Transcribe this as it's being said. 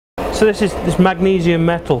So this is this magnesium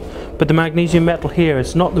metal, but the magnesium metal here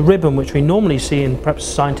is not the ribbon which we normally see in perhaps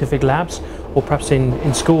scientific labs or perhaps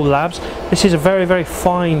in school labs. This is a very, very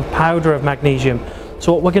fine powder of magnesium.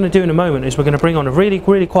 So what we're going to do in a moment is we're going to bring on a really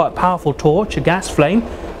quite powerful torch, a gas flame,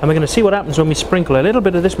 and we're going to see what happens when we sprinkle a little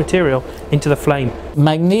bit of this material into the flame.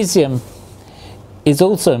 Magnesium is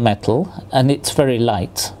also a metal, and it's very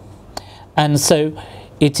light, and so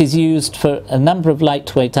it is used for a number of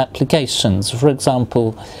lightweight applications. For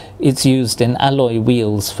example, it's used in alloy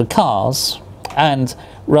wheels for cars, and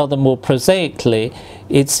rather more prosaically,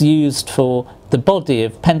 it's used for the body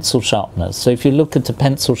of pencil sharpeners. So if you look at a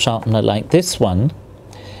pencil sharpener like this one,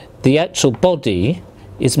 the actual body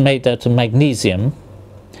is made out of magnesium,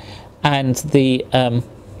 and the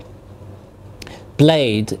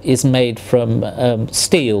blade is made from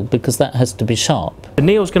steel, because that has to be sharp.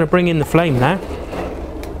 Neil's going to bring in the flame now.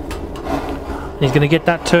 He's going to get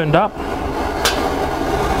that turned up.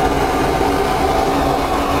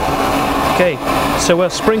 Okay, so we'll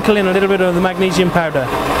sprinkle in a little bit of the magnesium powder.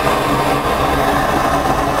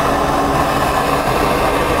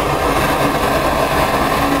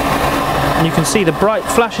 And you can see the bright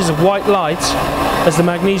flashes of white light as the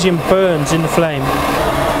magnesium burns in the flame.